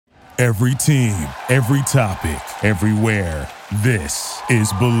Every team, every topic, everywhere. This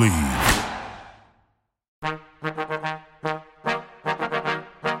is Believe.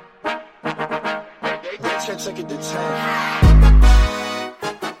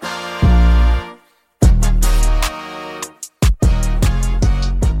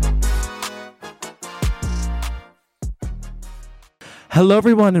 Hello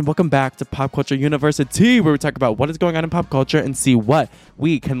everyone and welcome back to Pop Culture University, where we talk about what is going on in pop culture and see what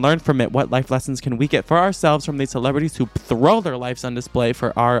we can learn from it. What life lessons can we get for ourselves from these celebrities who throw their lives on display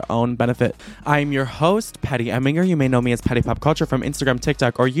for our own benefit. I'm your host, Patty Eminger. You may know me as Patty Pop Culture from Instagram,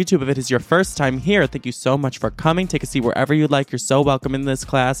 TikTok, or YouTube. If it is your first time here, thank you so much for coming. Take a seat wherever you'd like. You're so welcome in this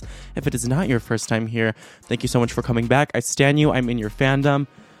class. If it is not your first time here, thank you so much for coming back. I stan you. I'm in your fandom.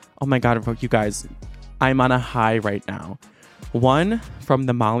 Oh my God, you guys, I'm on a high right now. 1, from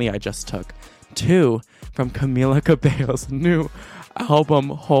the Molly I just took. 2, from Camila Cabello's new album.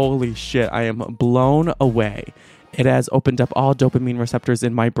 Holy shit, I am blown away. It has opened up all dopamine receptors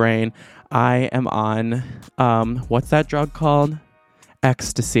in my brain. I am on, what's that drug called?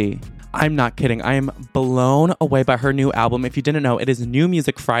 Ecstasy. I'm not kidding. I am blown away by her new album. If you didn't know, it is New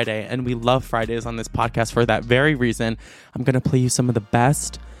Music Friday, and we love Fridays on this podcast for that very reason. I'm going to play you some of the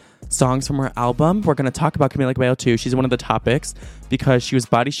best songs from her album. We're going to talk about Camila Cabello too. She's one of the topics because she was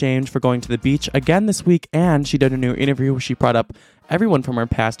body shamed for going to the beach again this week, and she did a new interview where she brought up everyone from her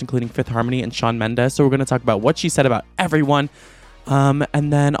past, including Fifth Harmony and Shawn Mendes. So we're going to talk about what she said about everyone.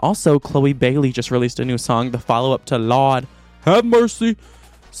 And then also Chloe Bailey just released a new song, the follow-up to Lord Have Mercy.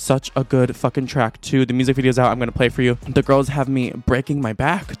 Such a good fucking track too. The music video's out. I'm going to play for you. The girls have me breaking my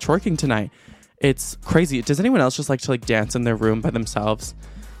back twerking tonight. It's crazy. Does anyone else just like to dance in their room by themselves?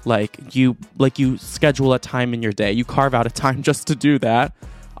 Like you schedule a time in your day. You carve out a time just to do that.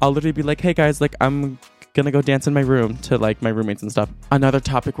 I'll literally be like, hey guys, I'm gonna go dance in my room to my roommates and stuff. Another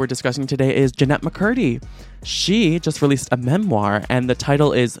topic we're discussing today is Jennette McCurdy. She just released a memoir and the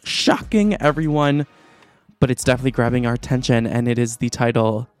title is shocking everyone, but it's definitely grabbing our attention, and it is the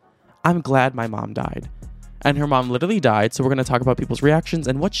title, I'm Glad My Mom Died. And her mom literally died, so we're going to talk about people's reactions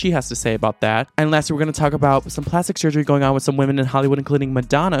and what she has to say about that. And lastly, we're going to talk about some plastic surgery going on with some women in Hollywood, including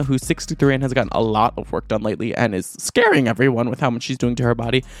Madonna, who's 63 and has gotten a lot of work done lately and is scaring everyone with how much she's doing to her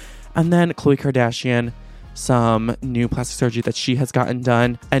body. And then Khloe Kardashian, some new plastic surgery that she has gotten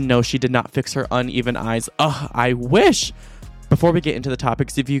done. And no, she did not fix her uneven eyes. Ugh, I wish. Before we get into the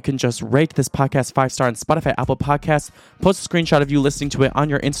topics, if you can just rate this podcast 5-star on Spotify, Apple Podcasts, post a screenshot of you listening to it on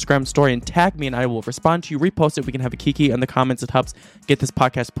your Instagram story and tag me and I will respond to you, repost it. We can have a kiki in the comments. It helps get this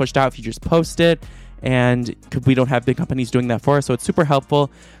podcast pushed out if you just post it. And we don't have big companies doing that for us, so it's super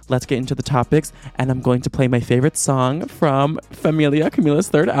helpful. Let's get into the topics. And I'm going to play my favorite song from Camila's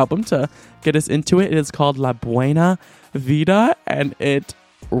third album to get us into it. It is called La Buena Vida, and it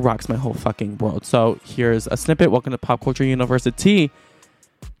rocks my whole fucking world. So here's a snippet. Welcome to Pop Culture University.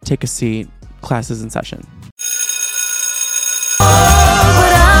 Take a seat. Class is in session. Oh,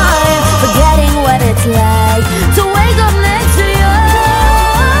 but I'm forgetting what it's like to wake up next to you.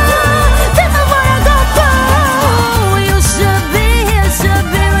 Just before I go through, you should be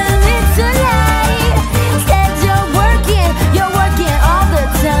with me tonight. Instead you're working all the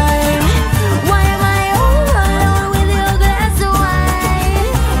time. Why am I all alone with your glass of wine?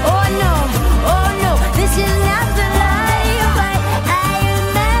 Oh no, this is not the life I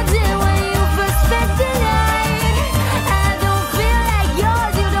imagined when you first spent the night. I don't feel like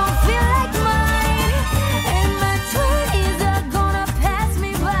yours, you don't feel like mine. And my 20s are gonna pass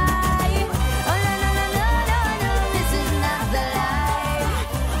me by. Oh no, this is not the life.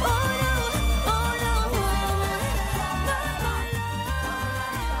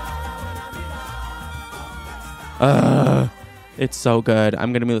 It's so good.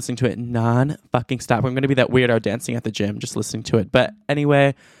 I'm going to be listening to it non-fucking-stop. I'm going to be that weirdo dancing at the gym, just listening to it. But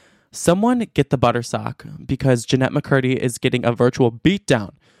anyway, someone get the butter sock because Jennette McCurdy is getting a virtual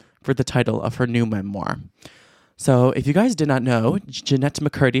beatdown for the title of her new memoir. So if you guys did not know, Jennette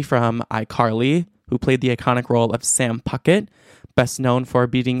McCurdy from iCarly, who played the iconic role of Sam Puckett, best known for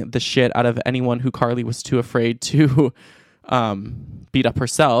beating the shit out of anyone who Carly was too afraid to beat up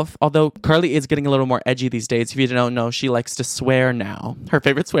herself. Although Carly is getting a little more edgy these days. If you don't know, she likes to swear now. Her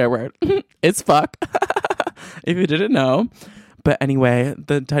favorite swear word is fuck. If you didn't know. But anyway,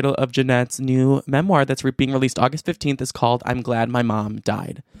 the title of Jennette's new memoir that's being released August 15th is called I'm Glad My Mom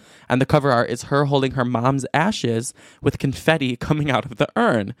Died. And the cover art is her holding her mom's ashes with confetti coming out of the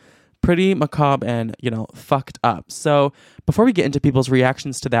urn. Pretty macabre and, fucked up. So before we get into people's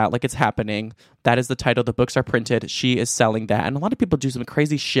reactions to that, like it's happening, that is the title. The books are printed. She is selling that. And a lot of people do some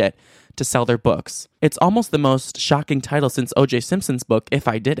crazy shit to sell their books. It's almost the most shocking title since O.J. Simpson's book, If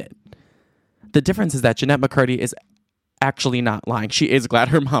I Did It. The difference is that Jeanette McCurdy is actually not lying. She is glad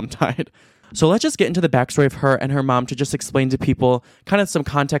her mom died. So let's just get into the backstory of her and her mom to just explain to people kind of some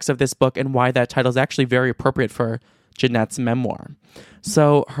context of this book and why that title is actually very appropriate for Jeanette's memoir.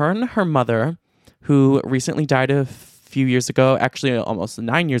 So her and her mother, who recently died a few years ago, actually almost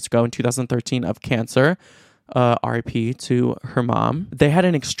 9 years ago in 2013 of cancer, RIP to her mom. They had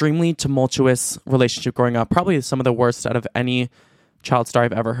an extremely tumultuous relationship growing up, probably some of the worst out of any child star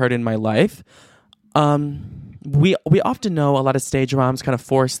I've ever heard in my life. We often know a lot of stage moms kind of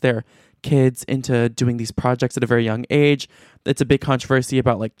force their kids into doing these projects at a very young age. It's a big controversy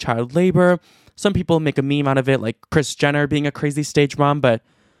about like child labor. Some people make a meme out of it, like Kris Jenner being a crazy stage mom, but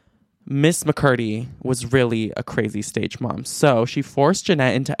Miss McCurdy was really a crazy stage mom. So she forced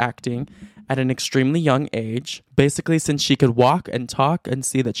Jeanette into acting at an extremely young age, basically since she could walk and talk and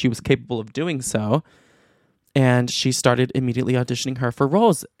see that she was capable of doing so. And she started immediately auditioning her for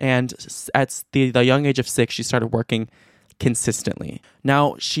roles. And at the young age of 6, she started working consistently.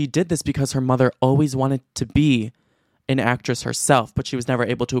 Now, she did this because her mother always wanted to be an actress herself, but she was never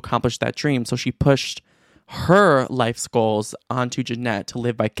able to accomplish that dream. So she pushed her life's goals onto Jeanette to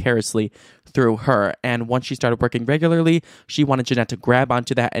live vicariously through her. And once she started working regularly, she wanted Jeanette to grab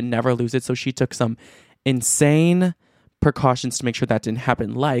onto that and never lose it. So she took some insane precautions to make sure that didn't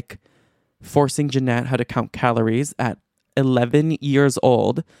happen, like forcing Jeanette how to count calories at 11 years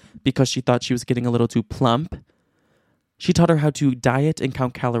old because she thought she was getting a little too plump. She taught her how to diet and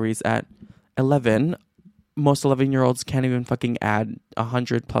count calories at 11. Most 11-year-olds can't even fucking add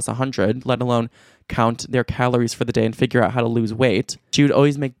 100 plus 100, let alone count their calories for the day and figure out how to lose weight. She would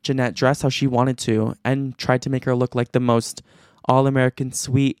always make Jeanette dress how she wanted to and tried to make her look like the most all-American,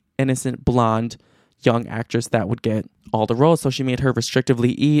 sweet, innocent, blonde young actress that would get all the roles. So she made her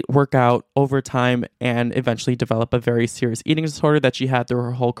restrictively eat, work out, overtime, and eventually develop a very serious eating disorder that she had through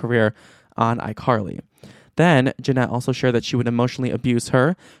her whole career on iCarly. Then Jeanette also shared that she would emotionally abuse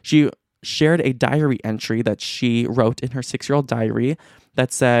her. She shared a diary entry that she wrote in her 6-year-old diary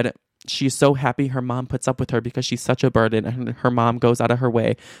that said she's so happy her mom puts up with her because she's such a burden, and her mom goes out of her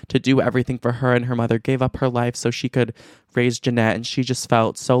way to do everything for her, and her mother gave up her life so she could raise Jeanette, and she just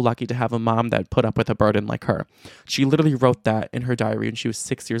felt so lucky to have a mom that put up with a burden like her. She literally wrote that in her diary when she was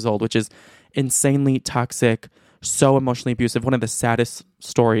 6 years old, which is insanely toxic, so emotionally abusive. One of the saddest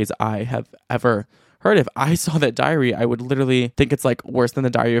stories I have ever heard. If I saw that diary, I would literally think it's like worse than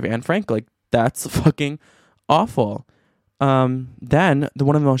the diary of Anne Frank. Like, that's fucking awful. Then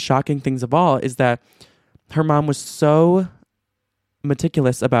one of the most shocking things of all is that her mom was so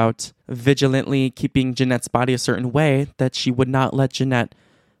meticulous about vigilantly keeping Jeanette's body a certain way that she would not let Jeanette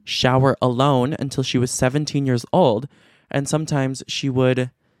shower alone until she was 17 years old. And sometimes she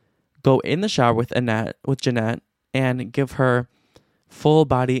would go in the shower with Jeanette and give her full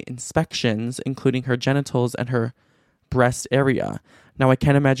body inspections, including her genitals and her breast area. Now, I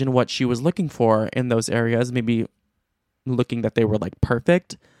can't imagine what she was looking for in those areas. Maybe looking that they were like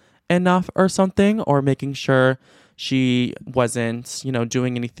perfect enough or something, or making sure she wasn't,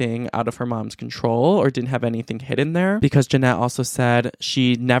 doing anything out of her mom's control or didn't have anything hidden there. Because Jeanette also said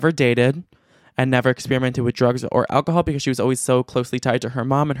she never dated and never experimented with drugs or alcohol because she was always so closely tied to her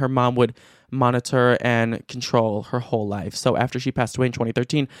mom, and her mom would monitor and control her whole life. So after she passed away in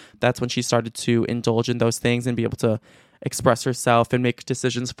 2013, that's when she started to indulge in those things and be able to express herself and make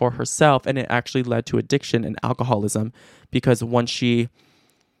decisions for herself. And it actually led to addiction and alcoholism, because once she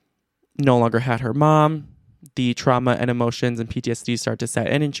no longer had her mom, the trauma and emotions and PTSD started to set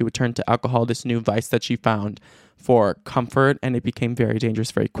in, and she would turn to alcohol, this new vice that she found for comfort, and it became very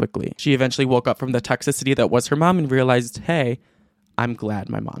dangerous very quickly. She eventually woke up from the toxicity that was her mom and realized, hey, I'm glad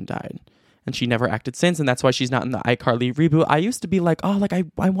my mom died. And she never acted since, and that's why she's not in the iCarly reboot. I used to be like,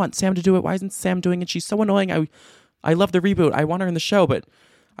 I want Sam to do it. Why isn't Sam doing it? She's so annoying. I love the reboot. I want her in the show, but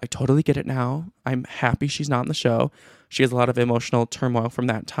I totally get it now. I'm happy she's not in the show. She has a lot of emotional turmoil from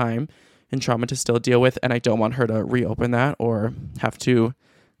that time and trauma to still deal with, and I don't want her to reopen that or have to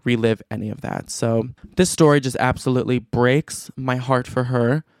relive any of that. So this story just absolutely breaks my heart for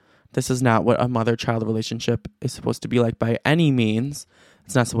her. This is not what a mother-child relationship is supposed to be like by any means.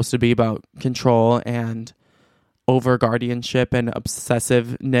 It's not supposed to be about control and over-guardianship and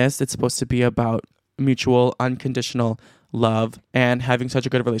obsessiveness. It's supposed to be about mutual, unconditional love and having such a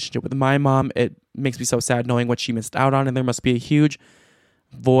good relationship with my mom. It makes me so sad knowing what she missed out on, and there must be a huge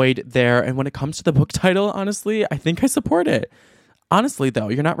void there. And when it comes to the book title, honestly, I think I support it. Honestly, though,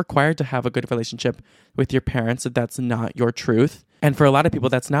 you're not required to have a good relationship with your parents if that's not your truth. And for a lot of people,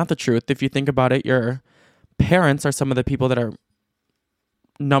 that's not the truth. If you think about it, your parents are some of the people that are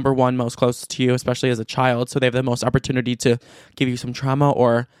number one most close to you, especially as a child. So they have the most opportunity to give you some trauma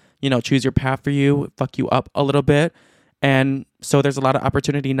or choose your path for you, fuck you up a little bit. And so there's a lot of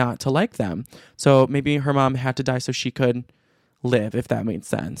opportunity not to like them. So maybe her mom had to die so she could live, if that made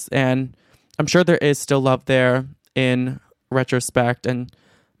sense. And I'm sure there is still love there in retrospect and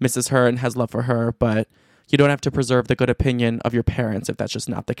misses her and has love for her, but you don't have to preserve the good opinion of your parents if that's just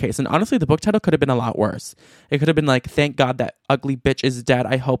not the case. And honestly, the book title could have been a lot worse. It could have been like, thank God that ugly bitch is dead.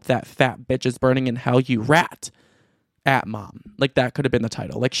 I hope that fat bitch is burning in hell, you rat. At mom. Like, that could have been the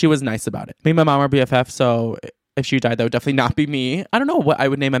title. Like, she was nice about it. Me and my mom are BFF, so if she died, that would definitely not be me. I don't know what I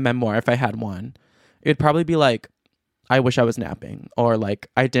would name a memoir if I had one. It'd probably be like, I wish I was napping, or like,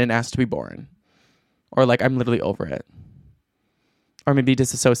 I didn't ask to be born, or like, I'm literally over it. Or maybe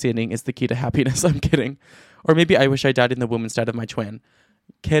disassociating is the key to happiness. I'm kidding. Or maybe I wish I died in the womb instead of my twin.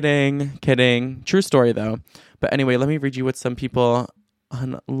 Kidding. True story, though. But anyway, let me read you what some people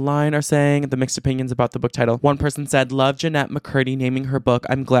online are saying, the mixed opinions about the book title. One person said, love Jennette McCurdy naming her book,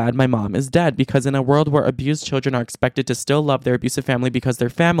 I'm Glad My Mom Is Dead, because in a world where abused children are expected to still love their abusive family because they're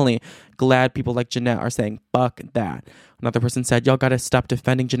family, glad people like Jennette are saying, fuck that. Another person said, y'all gotta stop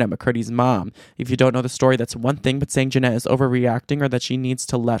defending Jennette McCurdy's mom. If you don't know the story, that's one thing, but saying Jennette is overreacting or that she needs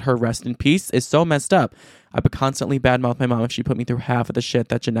to let her rest in peace is so messed up. I would constantly badmouth my mom if she put me through half of the shit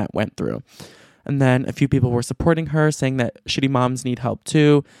that Jennette went through. And then a few people were supporting her, saying that shitty moms need help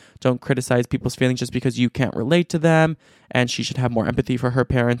too. Don't criticize people's feelings just because you can't relate to them. And she should have more empathy for her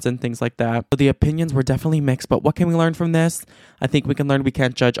parents and things like that. So the opinions were definitely mixed. But what can we learn from this? I think we can learn we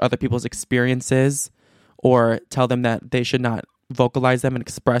can't judge other people's experiences or tell them that they should not vocalize them and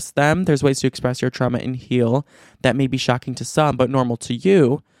express them. There's ways to express your trauma and heal that may be shocking to some, but normal to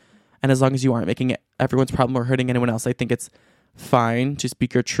you. And as long as you aren't making it everyone's problem or hurting anyone else, I think it's fine to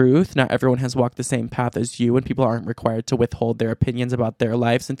speak your truth. Not everyone has walked the same path as you, and people aren't required to withhold their opinions about their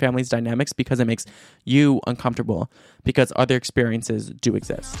lives and families' dynamics because it makes you uncomfortable, because other experiences do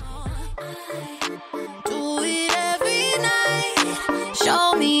exist. Do it every night.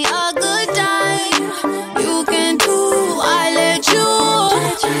 Show me a good time. You can do, I let you.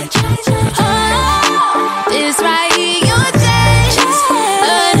 Oh, this right here, your day.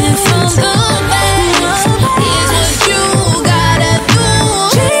 Learning from the best is what you gotta do.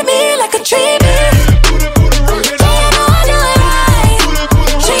 Treat me like a treat me. Do you know I do it right?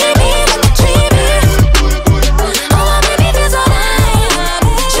 Treat me like a treat me. Oh, baby, feels alright.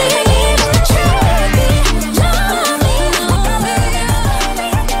 Treat me like a treat me. Love me,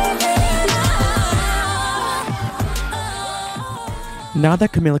 Now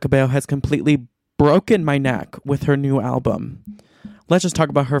that Camila Cabello has completely broken my neck with her new album, let's just talk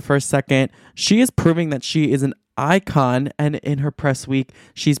about her for a second. She is proving that she is an icon, and in her press week,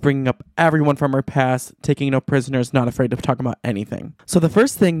 she's bringing up everyone from her past, taking no prisoners, not afraid to talk about anything. So the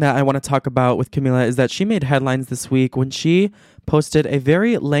first thing that I want to talk about with Camila is that she made headlines this week when she posted a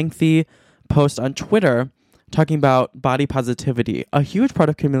very lengthy post on Twitter talking about body positivity. A huge part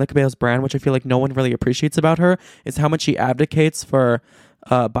of Camila Cabello's brand, which I feel like no one really appreciates about her, is how much she advocates for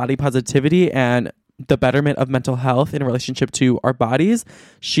body positivity and the betterment of mental health in relationship to our bodies.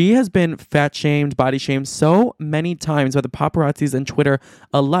 She has been fat shamed, body shamed so many times by the paparazzis and Twitter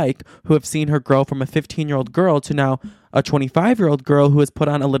alike, who have seen her grow from a 15-year-old girl to now a 25-year-old girl who has put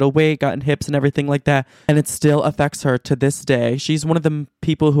on a little weight, gotten hips and everything like that, and it still affects her to this day. She's one of the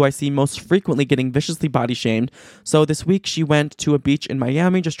people who I see most frequently getting viciously body shamed. So this week she went to a beach in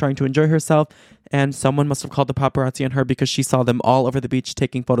Miami just trying to enjoy herself, and someone must have called the paparazzi on her because she saw them all over the beach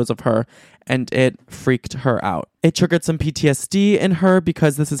taking photos of her, and it freaked her out. It triggered some PTSD in her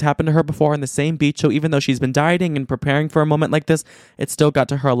because this has happened to her before on the same beach. So even though she's been dieting and preparing for a moment like this, it still got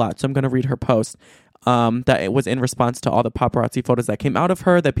to her a lot. So I'm going to read her post. That it was in response to all the paparazzi photos that came out of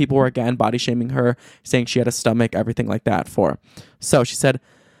her, that people were again body shaming her, saying she had a stomach, everything like that for. So she said,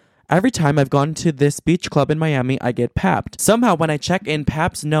 every time I've gone to this beach club in Miami, I get papped. Somehow when I check in,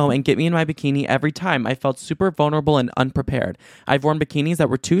 paps know and get me in my bikini every time. I felt super vulnerable and unprepared. I've worn bikinis that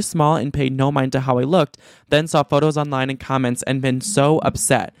were too small and paid no mind to how I looked, then saw photos online and comments and been so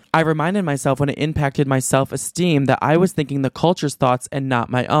upset. I reminded myself when it impacted my self-esteem that I was thinking the culture's thoughts and not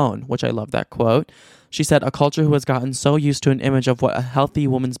my own, which I love that quote. She said, a culture who has gotten so used to an image of what a healthy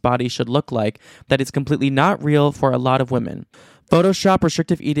woman's body should look like that it's completely not real for a lot of women. Photoshop,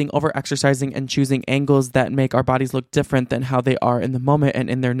 restrictive eating, over-exercising, and choosing angles that make our bodies look different than how they are in the moment and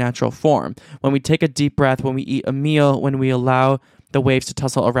in their natural form. When we take a deep breath, when we eat a meal, when we allow the waves to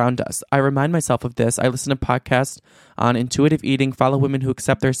tussle around us. I remind myself of this. I listen to podcasts on intuitive eating, follow women who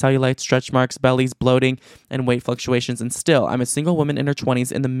accept their cellulite, stretch marks, bellies, bloating, and weight fluctuations. And still, I'm a single woman in her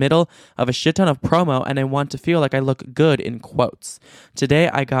 20s in the middle of a shit ton of promo, and I want to feel like I look good in quotes. Today,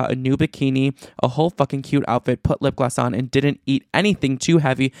 I got a new bikini, a whole fucking cute outfit, put lip gloss on, and didn't eat anything too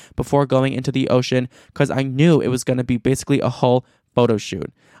heavy before going into the ocean because I knew it was going to be basically a whole photo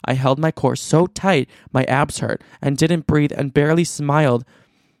shoot. I held my core so tight my abs hurt and didn't breathe and barely smiled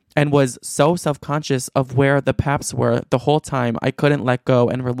and was so self-conscious of where the paps were the whole time I couldn't let go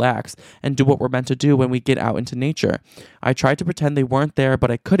and relax and do what we're meant to do when we get out into nature. I tried to pretend they weren't there,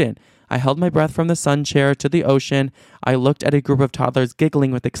 but I couldn't. I held my breath from the sun chair to the ocean. I looked at a group of toddlers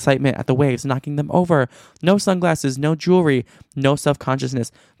giggling with excitement at the waves, knocking them over. No sunglasses, no jewelry, no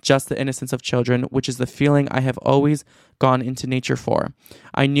self-consciousness, just the innocence of children, which is the feeling I have always gone into nature for.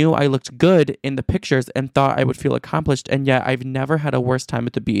 I knew I looked good in the pictures and thought I would feel accomplished, and yet I've never had a worse time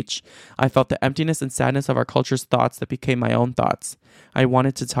at the beach. I felt the emptiness and sadness of our culture's thoughts that became my own thoughts. I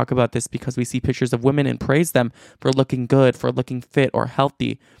wanted to talk about this because we see pictures of women and praise them for looking good, for looking fit or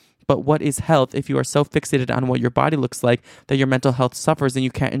healthy. But what is health if you are so fixated on what your body looks like that your mental health suffers and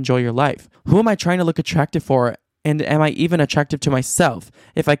you can't enjoy your life? Who am I trying to look attractive for? And am I even attractive to myself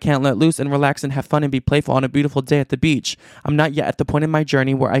if I can't let loose and relax and have fun and be playful on a beautiful day at the beach? I'm not yet at the point in my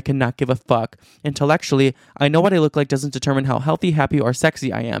journey where I cannot give a fuck. Intellectually, I know what I look like doesn't determine how healthy, happy, or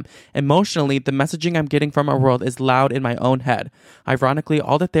sexy I am. Emotionally, the messaging I'm getting from our world is loud in my own head. Ironically,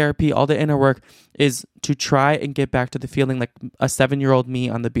 all the therapy, all the inner work is to try and get back to the feeling like a 7-year-old me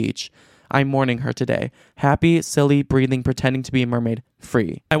on the beach. I'm mourning her today. Happy, silly, breathing, pretending to be a mermaid,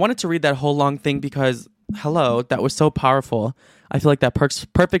 free. I wanted to read that whole long thing because hello, that was so powerful. I feel like that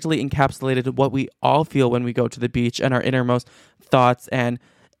perfectly encapsulated what we all feel when we go to the beach and our innermost thoughts and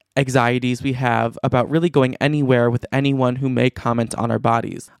anxieties we have about really going anywhere with anyone who may comment on our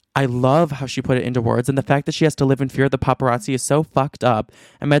bodies. I love how she put it into words, and the fact that she has to live in fear of the paparazzi is so fucked up.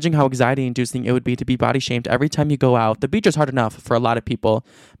 Imagine how anxiety-inducing it would be to be body shamed every time you go out. The beach is hard enough for a lot of people,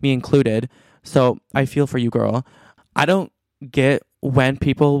 me included. So I feel for you, girl. I don't get when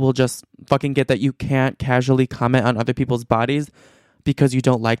people will just fucking get that you can't casually comment on other people's bodies because you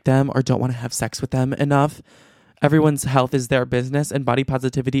don't like them or don't want to have sex with them enough. Everyone's health is their business, and body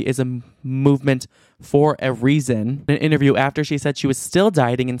positivity is a movement for a reason. In an interview after, she said she was still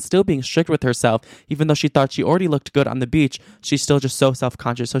dieting and still being strict with herself, even though she thought she already looked good on the beach. She's still just so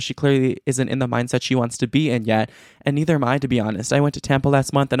self-conscious, so she clearly isn't in the mindset she wants to be in yet, and neither am I, to be honest. I went to Tampa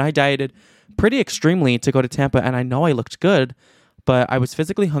last month, and I dieted pretty extremely to go to Tampa, and I know I looked good, but I was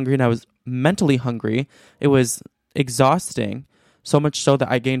physically hungry and I was mentally hungry. It was exhausting, so much so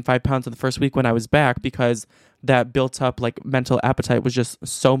that I gained 5 pounds in the first week when I was back because that built up like mental appetite was just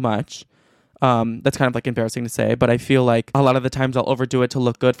so much. That's kind of like embarrassing to say, but I feel like a lot of the times I'll overdo it to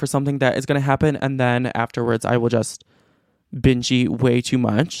look good for something that is going to happen, and then afterwards I will just binge eat way too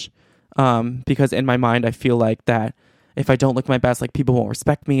much because in my mind I feel like that if I don't look my best, like people won't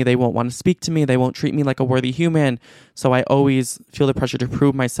respect me, they won't want to speak to me, they won't treat me like a worthy human. So I always feel the pressure to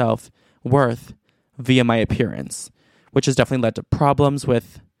prove myself worth via my appearance, which has definitely led to problems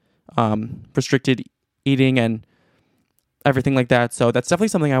with restricted eating and everything like that. So that's definitely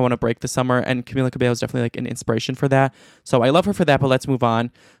something I want to break this summer, and Camila Cabello is definitely like an inspiration for that. So I love her for that, but let's move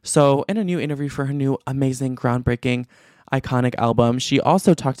on. So in a new interview for her new amazing, groundbreaking, iconic album, she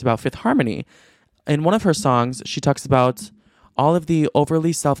also talked about Fifth Harmony. In one of her songs, she talks about all of the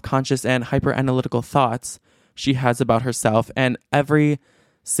overly self-conscious and hyper-analytical thoughts she has about herself and every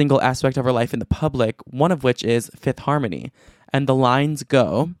single aspect of her life in the public, one of which is Fifth Harmony. And the lines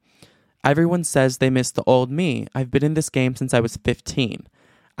go, "Everyone says they miss the old me. I've been in this game since I was 15.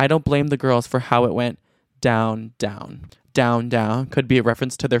 I don't blame the girls for how it went down, down. Down, down could be a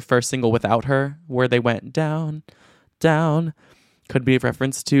reference to their first single Without Her, where they went down, down. Could be a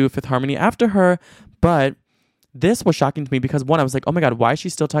reference to Fifth Harmony after her, but this was shocking to me because one, I was like, oh my God, why is she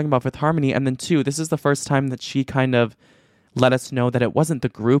still talking about Fifth Harmony? And then two, this is the first time that she kind of let us know that it wasn't the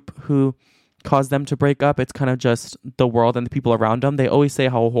group who caused them to break up. It's kind of just the world and the people around them. They always say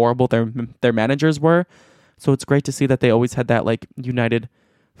how horrible their managers were. So it's great to see that they always had that like united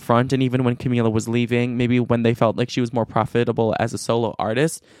front. And even when Camila was leaving, maybe when they felt like she was more profitable as a solo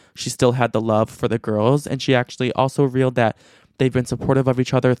artist, she still had the love for the girls. And she actually also revealed that they've been supportive of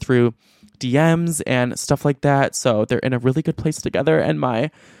each other through DMs and stuff like that. So they're in a really good place together. And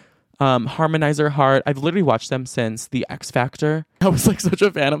my Harmonizer heart, I've literally watched them since the X Factor. I was like such a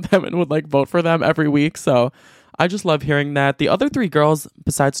fan of them and would like vote for them every week. So I just love hearing that. The other three girls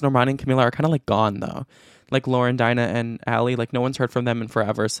besides Normani and Camila are kind of like gone though. Like Lauren, Dinah, and Allie, like no one's heard from them in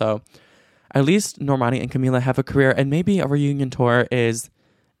forever. So at least Normani and Camila have a career, and maybe a reunion tour is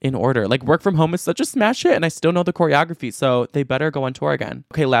in order. Like, Work From Home is such a smash hit, and I still know the choreography, so they better go on tour again.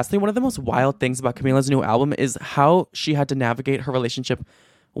 Okay, lastly, one of the most wild things about Camila's new album is how she had to navigate her relationship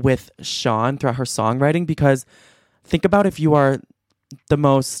with Sean throughout her songwriting, because think about if you are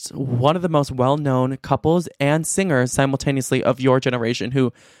one of the most well-known couples and singers simultaneously of your generation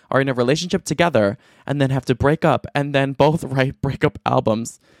who are in a relationship together and then have to break up and then both write breakup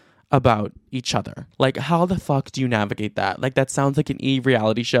albums about each other. Like, how the fuck do you navigate that? Like, that sounds like an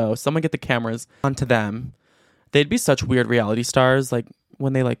reality show. Someone get the cameras onto them. They'd be such weird reality stars, like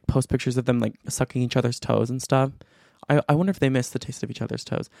when they like post pictures of them like sucking each other's toes and stuff. I wonder if they miss the taste of each other's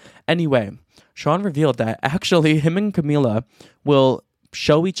toes. Anyway, Sean revealed that actually him and Camila will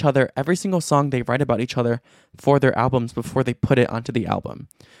show each other every single song they write about each other for their albums before they put it onto the album,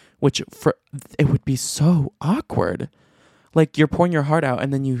 which it would be so awkward. Like, you're pouring your heart out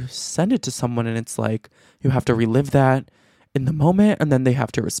and then you send it to someone and it's like you have to relive that in the moment and then they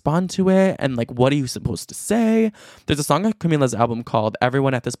have to respond to it, and like, what are you supposed to say? There's a song on Camila's album called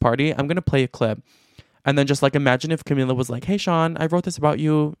Everyone at This Party. I'm gonna play a clip. And then just like imagine if Camila was like, hey Sean, I wrote this about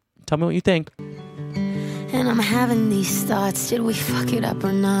you. Tell me what you think. And I'm having these thoughts. Did we fuck it up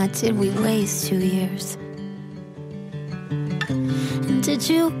or not? Did we waste 2 years? And did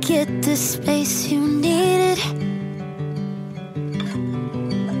you get the space you needed?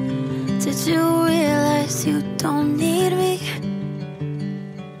 Did you realize you don't need me?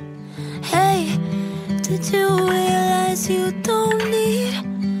 Hey, did you realize you don't need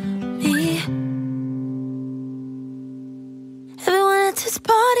me? Everyone at this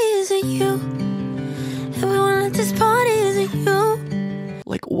party isn't you. Everyone at this party isn't you.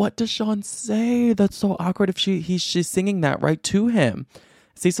 Like, what does Sean say? That's so awkward if she's singing that right to him.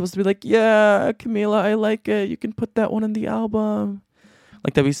 Is he supposed to be like, yeah, Camila, I like it. You can put that one in the album.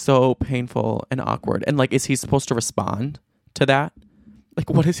 Like, that'd be so painful and awkward. And like, is he supposed to respond to that?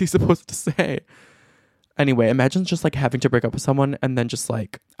 Like, what is he supposed to say? Anyway, imagine just like having to break up with someone and then just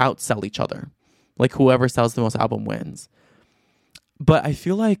like outsell each other. Like, whoever sells the most album wins. But I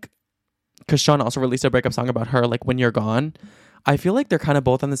feel like, because Sean also released a breakup song about her, like When You're Gone, I feel like they're kind of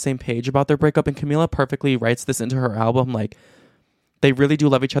both on the same page about their breakup, and Camila perfectly writes this into her album. Like, they really do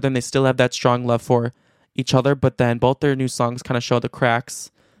love each other and they still have that strong love for each other, but then both their new songs kind of show the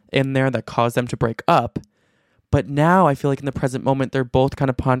cracks in there that cause them to break up. But now I feel like in the present moment, they're both kind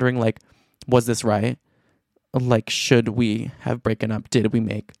of pondering, like, was this right? Like, should we have broken up? Did we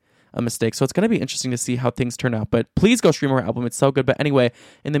make a mistake? So it's going to be interesting to see how things turn out. But please go stream her album. It's so good. But anyway,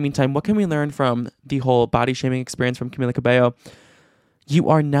 in the meantime, what can we learn from the whole body shaming experience from Camila Cabello? You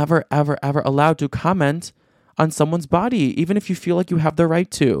are never, ever, ever allowed to comment on someone's body, even if you feel like you have the right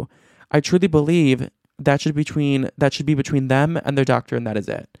to. I truly believe that should be between them and their doctor, and that is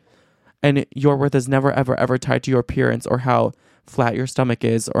it. And your worth is never, ever, ever tied to your appearance or how flat your stomach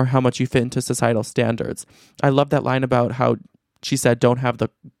is or how much you fit into societal standards. I love that line about how she said, don't have the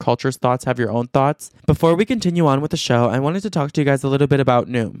culture's thoughts, have your own thoughts. Before we continue on with the show, I wanted to talk to you guys a little bit about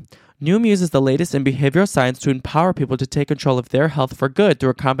Noom. Noom uses the latest in behavioral science to empower people to take control of their health for good through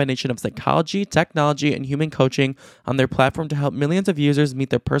a combination of psychology, technology, and human coaching on their platform to help millions of users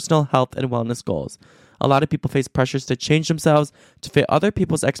meet their personal health and wellness goals. A lot of people face pressures to change themselves to fit other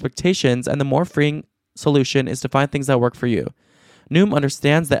people's expectations, and the more freeing solution is to find things that work for you. Noom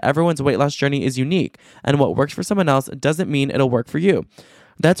understands that everyone's weight loss journey is unique, and what works for someone else doesn't mean it'll work for you.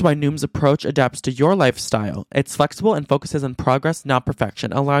 That's why Noom's approach adapts to your lifestyle. It's flexible and focuses on progress, not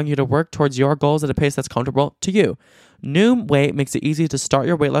perfection, allowing you to work towards your goals at a pace that's comfortable to you. Noom Weight makes it easy to start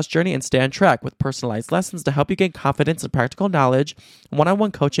your weight loss journey and stay on track with personalized lessons to help you gain confidence and practical knowledge,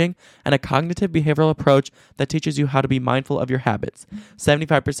 one-on-one coaching, and a cognitive behavioral approach that teaches you how to be mindful of your habits.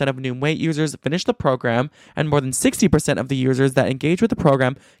 75% of Noom Weight users finish the program, and more than 60% of the users that engage with the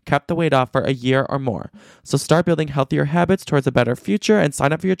program kept the weight off for a year or more. So start building healthier habits towards a better future and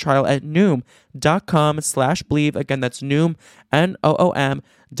sign up for your trial at Noom.com/Bleav. Again, that's Noom,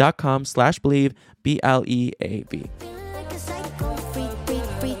 Noom.com/Bleav, BLEAV.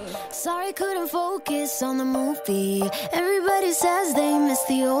 Sorry, couldn't focus on the movie. Everybody says they miss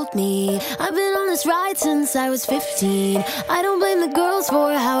the old me. I've been on this ride since I was 15. I don't blame the girls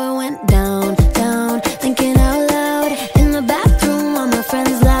for how it went down, down. Thinking out loud in the bathroom while my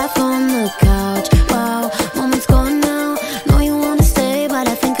friends laugh on the couch. Wow, moment's gone now. Know you wanna stay, but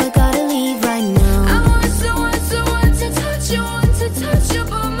I think I gotta leave right now. I want to touch you,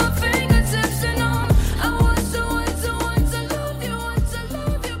 but my fingertips are numb. I want to love you,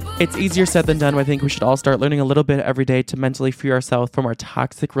 but It's easier said than done, but I think we should all start learning a little bit every day to mentally free ourselves from our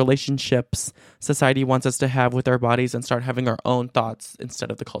toxic relationships society wants us to have with our bodies and start having our own thoughts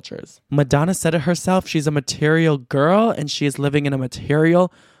instead of the culture's. Madonna said it herself. She's a material girl and she is living in a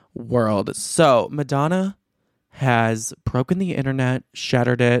material world. So Madonna has broken the internet,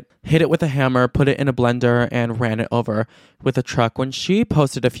 shattered it, hit it with a hammer, put it in a blender, and ran it over with a truck when she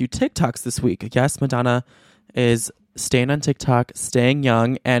posted a few TikToks this week. Yes, Madonna is staying on TikTok, staying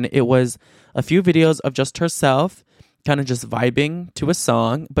young, and it was a few videos of just herself kind of just vibing to a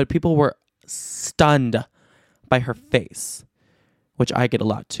song, but people were stunned by her face, which I get a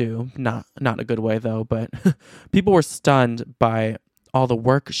lot too. Not in a good way though, but people were stunned by all the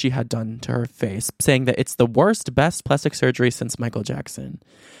work she had done to her face, saying that it's the best plastic surgery since Michael Jackson.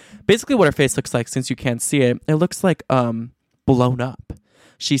 Basically what her face looks like, since you can't see it, it looks like blown up.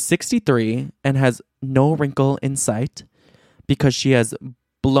 She's 63 and has no wrinkle in sight because she has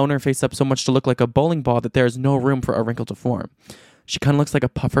blown her face up so much to look like a bowling ball that there is no room for a wrinkle to form. She kind of looks like a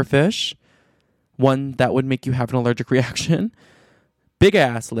puffer fish, one that would make you have an allergic reaction. Big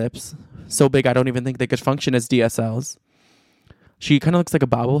ass lips, so big I don't even think they could function as DSLs. She kind of looks like a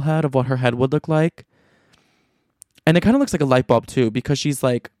bobblehead of what her head would look like. And it kind of looks like a light bulb too, because she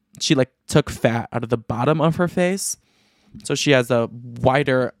took fat out of the bottom of her face. So she has a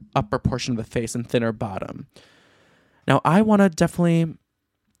wider upper portion of the face and thinner bottom. Now, I want to definitely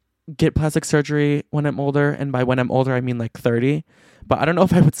get plastic surgery when I'm older. And by when I'm older, I mean like 30. But I don't know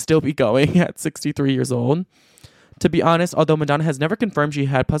if I would still be going at 63 years old. To be honest, although Madonna has never confirmed she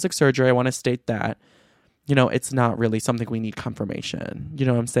had plastic surgery, I want to state that, it's not really something we need confirmation. You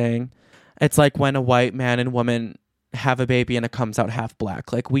know what I'm saying? It's like when a white man and woman have a baby and it comes out half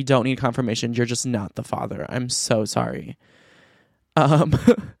black. Like, we don't need confirmation. You're just not the father. I'm so sorry.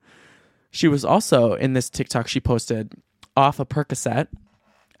 She was also in this TikTok she posted off a Percocet,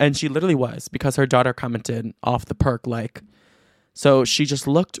 and she literally was, because her daughter commented off the perk, like, so she just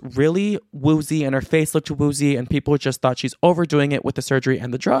looked really woozy and her face looked woozy and people just thought she's overdoing it with the surgery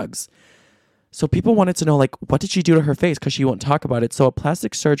and the drugs. So people wanted to know, like, what did she do to her face? Because she won't talk about it. So a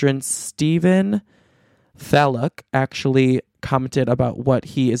plastic surgeon, Stephen Fallock, actually commented about what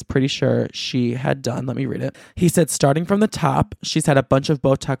he is pretty sure she had done. Let me read it. He said, starting from the top, she's had a bunch of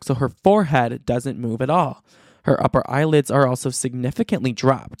Botox so her forehead doesn't move at all. Her upper eyelids are also significantly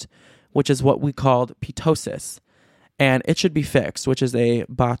dropped, which is what we called ptosis. And it should be fixed, which is a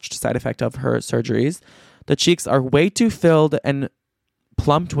botched side effect of her surgeries. The cheeks are way too filled and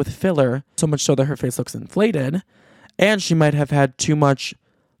plumped with filler, so much so that her face looks inflated. And she might have had too much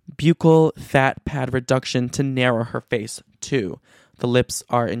buccal fat pad reduction to narrow her face too. The lips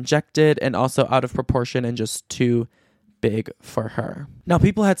are injected and also out of proportion and just too big for her. Now,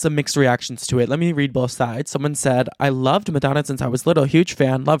 people had some mixed reactions to it. Let me read both sides. Someone said, I loved Madonna since I was little. Huge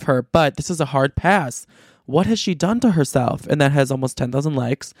fan. Love her. But this is a hard pass. What has she done to herself? And that has almost 10,000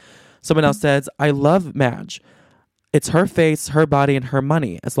 likes. Someone else says, I love Madge. It's her face, her body, and her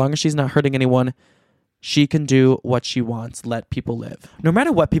money. As long as she's not hurting anyone, she can do what she wants. Let people live. No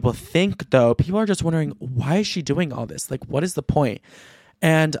matter what people think, though, people are just wondering, why is she doing all this? Like, what is the point?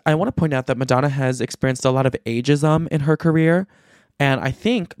 And I want to point out that Madonna has experienced a lot of ageism in her career. And I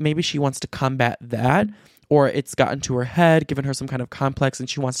think maybe she wants to combat that, or it's gotten to her head, given her some kind of complex, and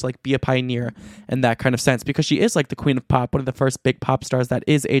she wants to like be a pioneer in that kind of sense, because she is like the queen of pop, one of the first big pop stars that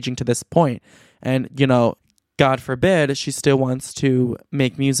is aging to this point. And, God forbid, she still wants to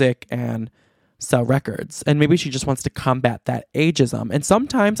make music and sell records. And maybe she just wants to combat that ageism. And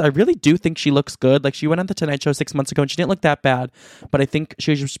sometimes I really do think she looks good. Like, she went on the Tonight Show 6 months ago and she didn't look that bad, but I think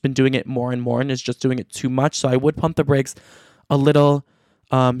she's just been doing it more and more and is just doing it too much. So I would pump the brakes a little.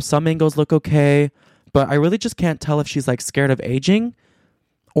 Some angles look okay, but I really just can't tell if she's like scared of aging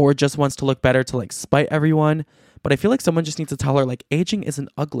or just wants to look better to like spite everyone. But I feel like someone just needs to tell her like aging isn't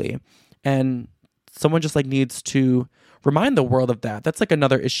ugly, and someone just like needs to remind the world of that. That's like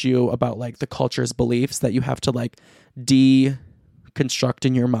another issue about like the culture's beliefs that you have to like deconstruct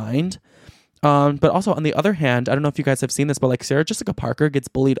in your mind. But also on the other hand, I don't know if you guys have seen this, but like Sarah Jessica Parker gets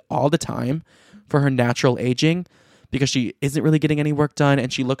bullied all the time for her natural aging because she isn't really getting any work done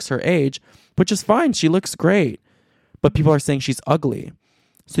and she looks her age, which is fine. She looks great, but people are saying she's ugly.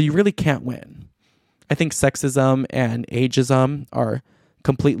 So you really can't win. I think sexism and ageism are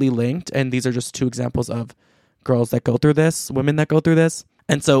completely linked, and these are just two examples of girls that go through this, women that go through this.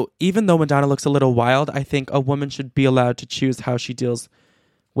 And so even though Madonna looks a little wild, I think a woman should be allowed to choose how she deals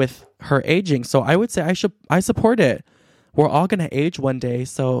with her aging. So I would say I support it. We're all going to age one day,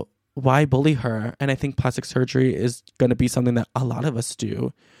 so why bully her? And I think plastic surgery is going to be something that a lot of us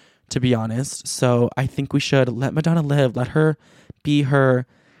do, to be honest. So I think we should let Madonna live, let her be her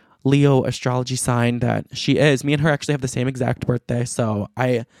Leo astrology sign that she is. Me and her actually have the same exact birthday, so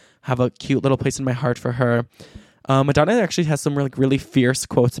I have a cute little place in my heart for her. Madonna actually has some really fierce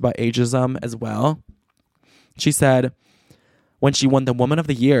quotes about ageism as well. She said, when she won the Woman of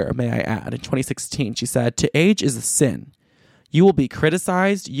the Year, may I add, in 2016, she said, "To age is a sin. You will be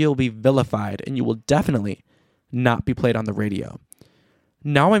criticized, you'll be vilified, and you will definitely not be played on the radio.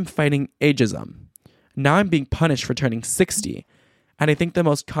 Now I'm fighting ageism. Now I'm being punished for turning 60. And I think the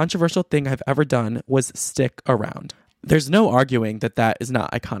most controversial thing I've ever done was stick around." There's no arguing that that is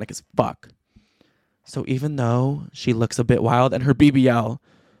not iconic as fuck. So even though she looks a bit wild and her BBL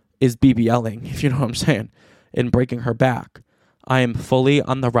is BBLing, if you know what I'm saying, and breaking her back, I am fully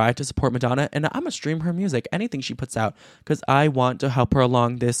on the ride to support Madonna, and I'm going to stream her music, anything she puts out, because I want to help her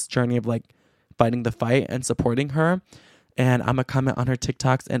along this journey of fighting the fight and supporting her. And I'm going to comment on her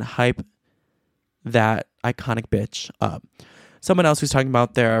TikToks and hype that iconic bitch up. Someone else who's talking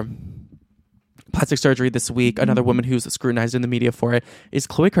about their plastic surgery this week, another woman who's scrutinized in the media for it, is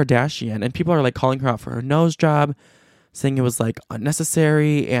Khloe Kardashian. And people are calling her out for her nose job, saying it was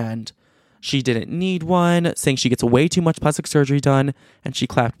unnecessary and she didn't need one, saying she gets way too much plastic surgery done. And she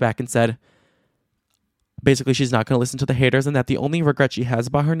clapped back and said, basically, she's not going to listen to the haters and that the only regret she has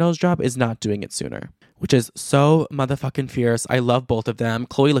about her nose job is not doing it sooner, which is so motherfucking fierce. I love both of them.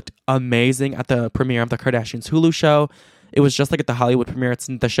 Khloe looked amazing at the premiere of the Kardashians Hulu show. It was just like at the Hollywood premiere.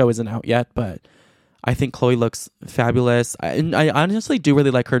 The show isn't out yet, but I think Khloe looks fabulous. I honestly do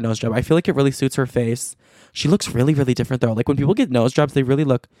really like her nose job. I feel like it really suits her face. She looks really, really different though. When people get nose jobs, they really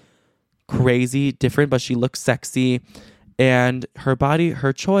look crazy different, but she looks sexy. And her body,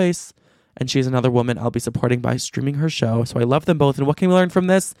 her choice. And she's another woman I'll be supporting by streaming her show. So I love them both. And what can we learn from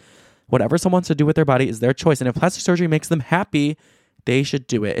this? Whatever someone wants to do with their body is their choice. And if plastic surgery makes them happy, they should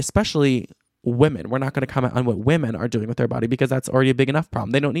do it. Especially women. We're not going to comment on what women are doing with their body because that's already a big enough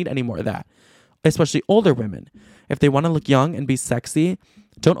problem. They don't need any more of that. Especially older women. If they want to look young and be sexy,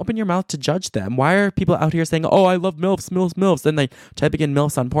 don't open your mouth to judge them. Why are people out here saying, "Oh, I love MILFs, MILFs, MILFs," and they typing in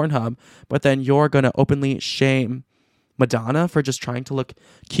MILFs on Pornhub, but then you're going to openly shame Madonna for just trying to look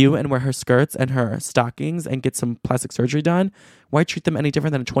cute and wear her skirts and her stockings and get some plastic surgery done? Why treat them any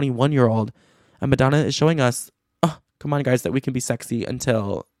different than a 21-year-old? And Madonna is showing us, oh, come on, guys, that we can be sexy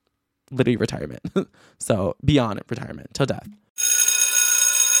until literally retirement. So beyond retirement, till death.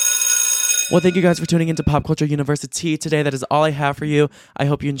 Well, thank you guys for tuning into Pop Culture University today. That is all I have for you. I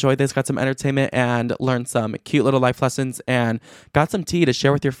hope you enjoyed this, got some entertainment, and learned some cute little life lessons, and got some tea to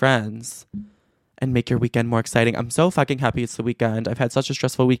share with your friends and make your weekend more exciting. I'm so fucking happy it's the weekend. I've had such a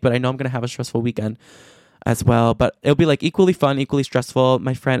stressful week, but I know I'm going to have a stressful weekend as well. But it'll be equally fun, equally stressful.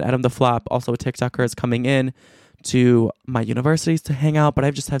 My friend Adam the Flop, also a TikToker, is coming in to my universities to hang out, but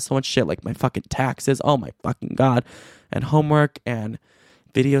I've just had so much shit, my fucking taxes, oh my fucking God, and homework and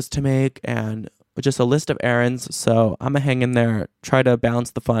videos to make and just a list of errands. So I'm gonna hang in there, try to balance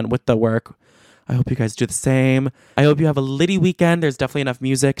the fun with the work. I hope you guys do the same. I hope you have a litty weekend. There's definitely enough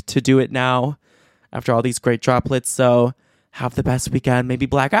music to do it now after all these great droplets. So have the best weekend. Maybe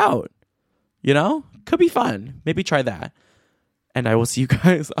black out. Could be fun. Maybe try that. And I will see you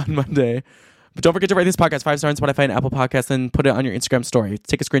guys on Monday. But don't forget to rate this podcast 5 stars on Spotify and Apple Podcasts and put it on your Instagram story.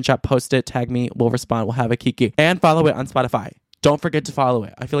 Take a screenshot, post it, tag me. We'll respond. We'll have a kiki. And follow it on Spotify. Don't forget to follow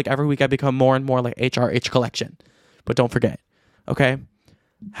it. I feel like every week I become more and more like HRH Collection. But don't forget. Okay?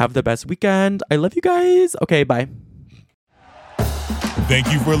 Have the best weekend. I love you guys. Okay, bye.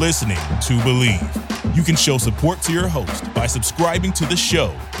 Thank you for listening to Believe. You can show support to your host by subscribing to the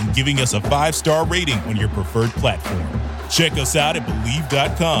show and giving us a 5-star rating on your preferred platform. Check us out at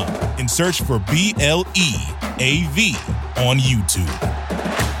Believe.com and search for BLEAV on YouTube.